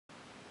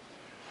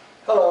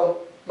Hello,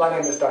 my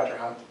name is Dr.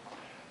 Hunt,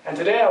 and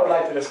today I would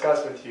like to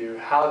discuss with you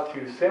how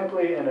to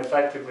simply and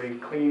effectively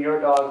clean your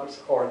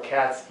dog's or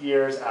cat's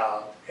ears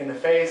out in the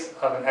face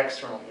of an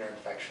external ear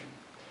infection.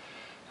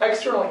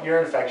 External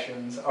ear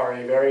infections are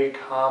a very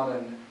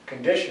common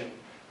condition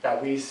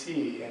that we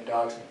see in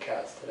dogs and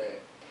cats today.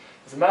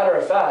 As a matter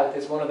of fact,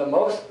 it's one of the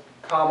most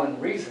common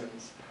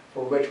reasons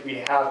for which we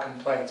have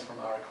complaints from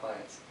our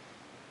clients.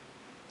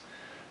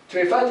 To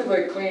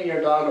effectively clean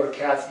your dog or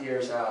cat's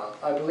ears out,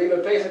 I believe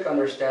a basic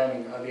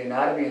understanding of the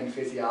anatomy and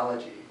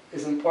physiology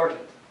is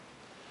important.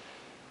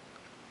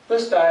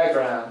 This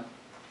diagram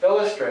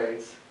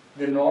illustrates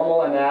the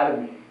normal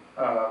anatomy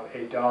of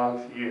a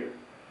dog's ear.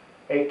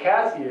 A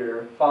cat's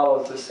ear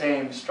follows the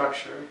same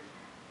structure.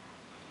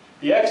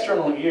 The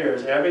external ear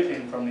is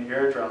everything from the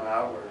eardrum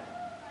outward.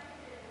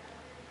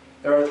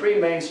 There are three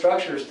main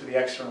structures to the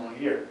external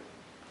ear.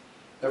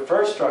 The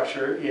first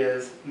structure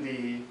is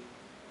the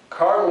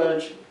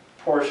cartilage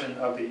portion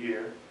of the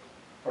ear,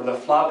 or the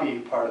floppy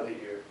part of the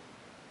ear.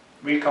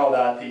 We call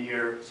that the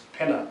ear's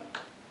pinna.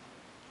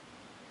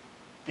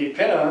 The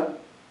pinna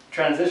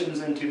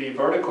transitions into the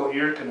vertical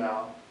ear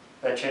canal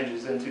that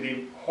changes into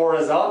the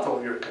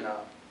horizontal ear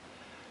canal.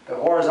 The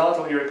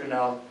horizontal ear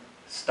canal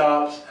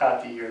stops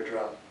at the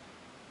eardrum.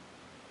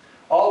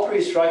 All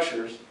three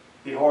structures,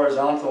 the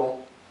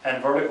horizontal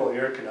and vertical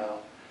ear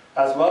canal,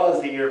 as well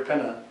as the ear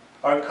pinna,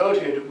 are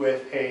coated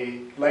with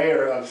a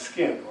layer of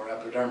skin, or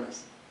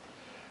epidermis.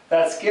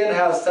 That skin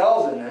has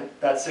cells in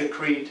it that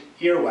secrete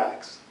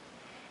earwax.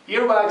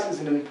 Earwax is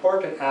an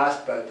important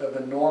aspect of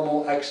the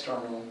normal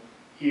external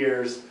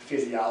ear's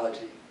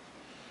physiology.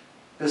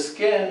 The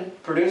skin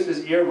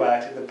produces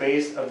earwax at the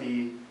base of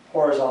the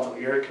horizontal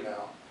ear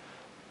canal.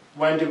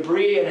 When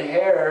debris and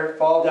hair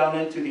fall down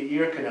into the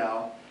ear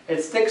canal,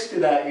 it sticks to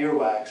that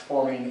earwax,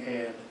 forming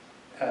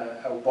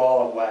a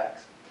ball of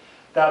wax.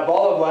 That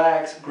ball of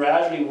wax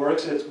gradually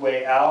works its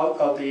way out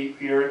of the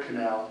ear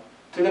canal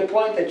to the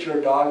point that your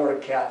dog or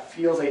cat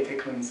feels a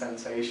tickling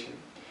sensation.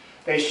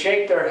 They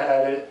shake their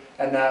head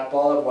and that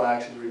ball of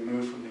wax is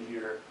removed from the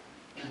ear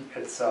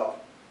itself.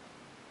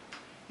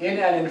 In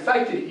an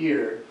infected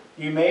ear,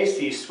 you may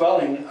see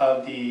swelling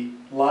of the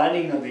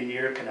lining of the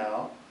ear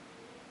canal,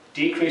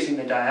 decreasing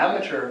the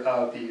diameter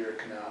of the ear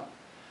canal,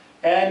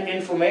 and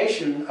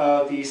inflammation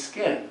of the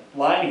skin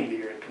lining the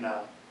ear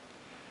canal.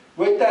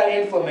 With that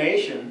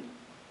inflammation,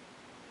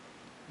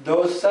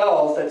 those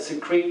cells that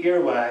secrete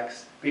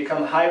earwax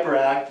become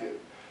hyperactive,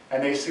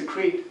 and they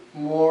secrete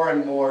more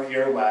and more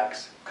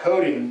earwax,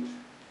 coating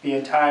the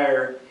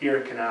entire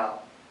ear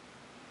canal.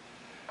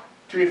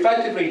 To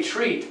effectively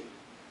treat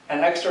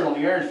an external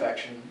ear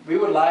infection, we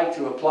would like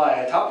to apply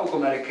a topical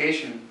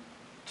medication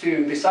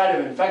to the site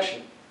of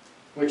infection,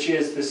 which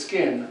is the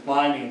skin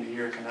lining the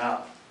ear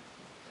canal.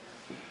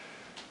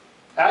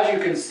 As you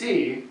can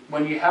see,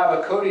 when you have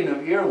a coating of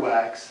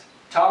earwax,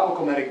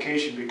 topical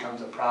medication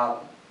becomes a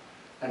problem.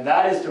 And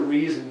that is the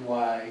reason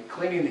why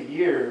cleaning the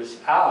ears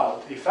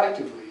out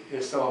effectively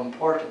is so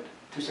important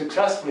to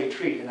successfully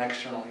treat an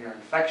external ear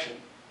infection.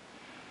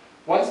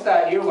 Once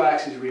that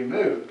earwax is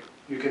removed,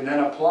 you can then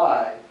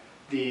apply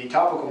the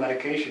topical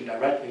medication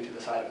directly to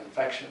the site of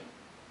infection.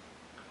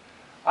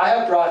 I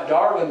have brought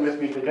Darwin with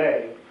me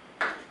today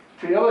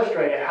to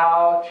illustrate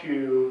how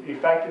to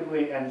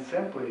effectively and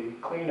simply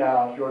clean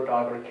out your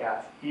dog or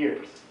cat's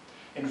ears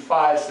in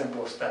 5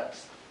 simple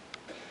steps.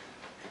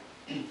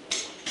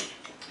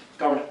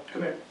 Darwin,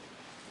 come here.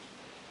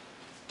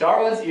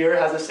 Darwin's ear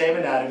has the same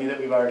anatomy that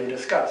we've already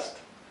discussed.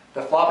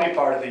 The floppy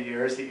part of the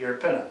ear is the ear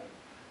pinna.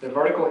 The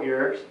vertical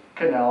ear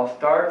canal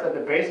starts at the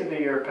base of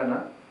the ear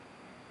pinna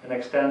and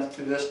extends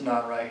to this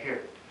knot right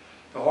here.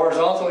 The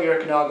horizontal ear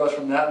canal goes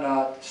from that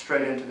knot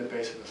straight into the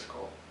base of the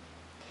skull.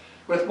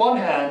 With one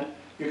hand,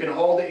 you can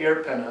hold the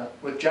ear pinna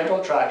with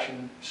gentle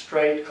traction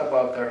straight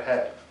above their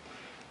head.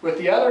 With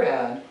the other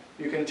hand,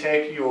 you can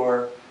take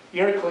your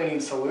ear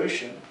cleaning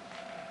solution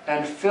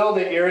and fill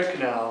the ear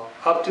canal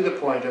up to the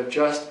point of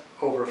just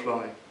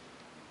overflowing.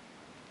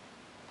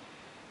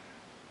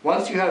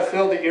 Once you have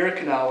filled the ear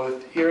canal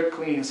with ear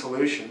cleaning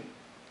solution,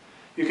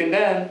 you can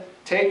then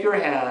take your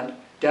hand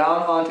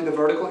down onto the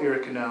vertical ear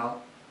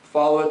canal,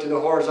 follow it to the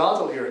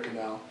horizontal ear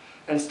canal,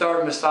 and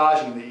start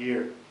massaging the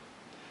ear.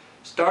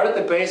 Start at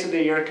the base of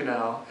the ear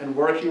canal and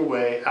work your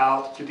way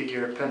out to the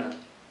ear pinna.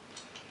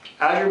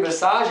 As you're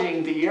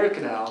massaging the ear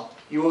canal,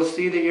 you will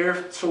see the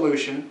ear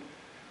solution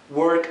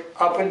work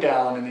up and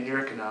down in the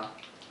ear canal.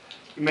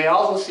 You may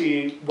also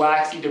see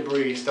waxy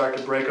debris start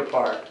to break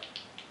apart.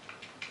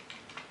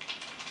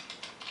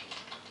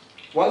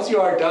 Once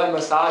you are done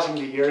massaging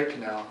the ear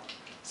canal,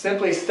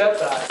 simply step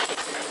back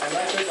and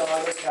let your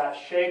dog or cat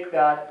shake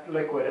that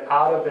liquid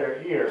out of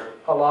their ear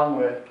along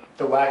with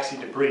the waxy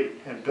debris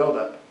and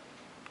buildup.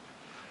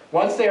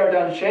 Once they are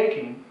done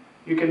shaking,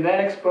 you can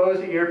then expose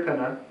the ear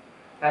pinna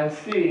and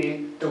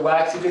see the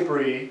waxy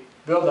debris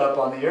build up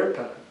on the ear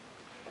pinna.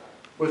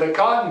 With a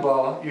cotton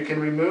ball, you can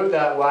remove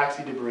that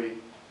waxy debris.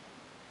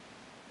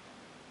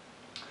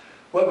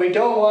 What we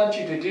don't want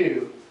you to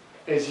do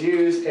is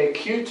use a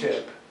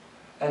Q-tip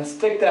and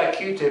stick that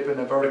Q-tip in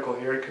the vertical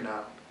ear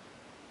canal.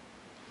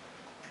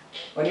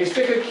 When you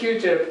stick a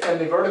Q-tip in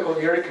the vertical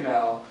ear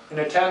canal in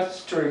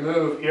attempts to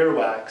remove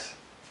earwax,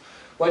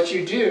 what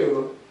you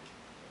do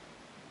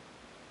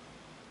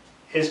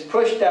is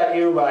push that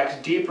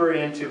earwax deeper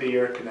into the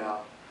ear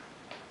canal,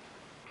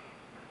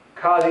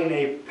 causing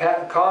a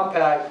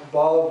compact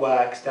ball of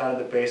wax down at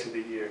the base of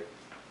the ear.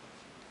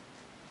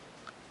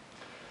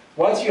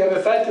 Once you have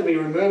effectively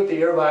removed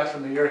the earwax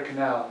from the ear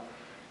canal,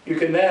 you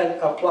can then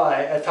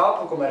apply a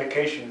topical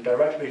medication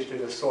directly to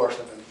the source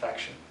of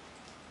infection.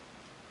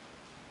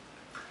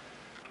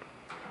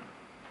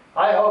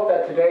 I hope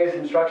that today's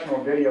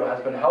instructional video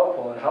has been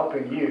helpful in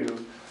helping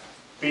you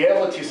be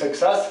able to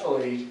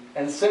successfully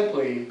and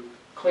simply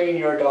clean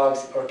your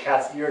dog's or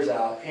cat's ears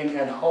out in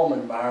a home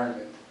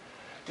environment.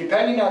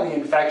 Depending on the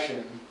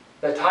infection,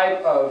 the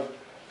type of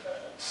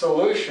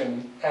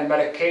solution and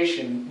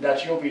medication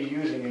that you'll be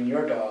using in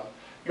your dog,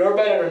 your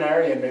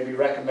veterinarian may be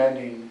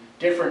recommending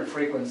different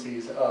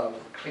frequencies of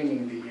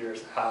cleaning the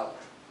ears out.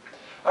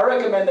 I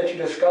recommend that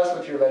you discuss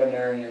with your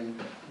veterinarian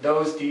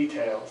those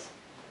details.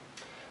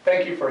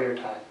 Thank you for your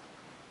time.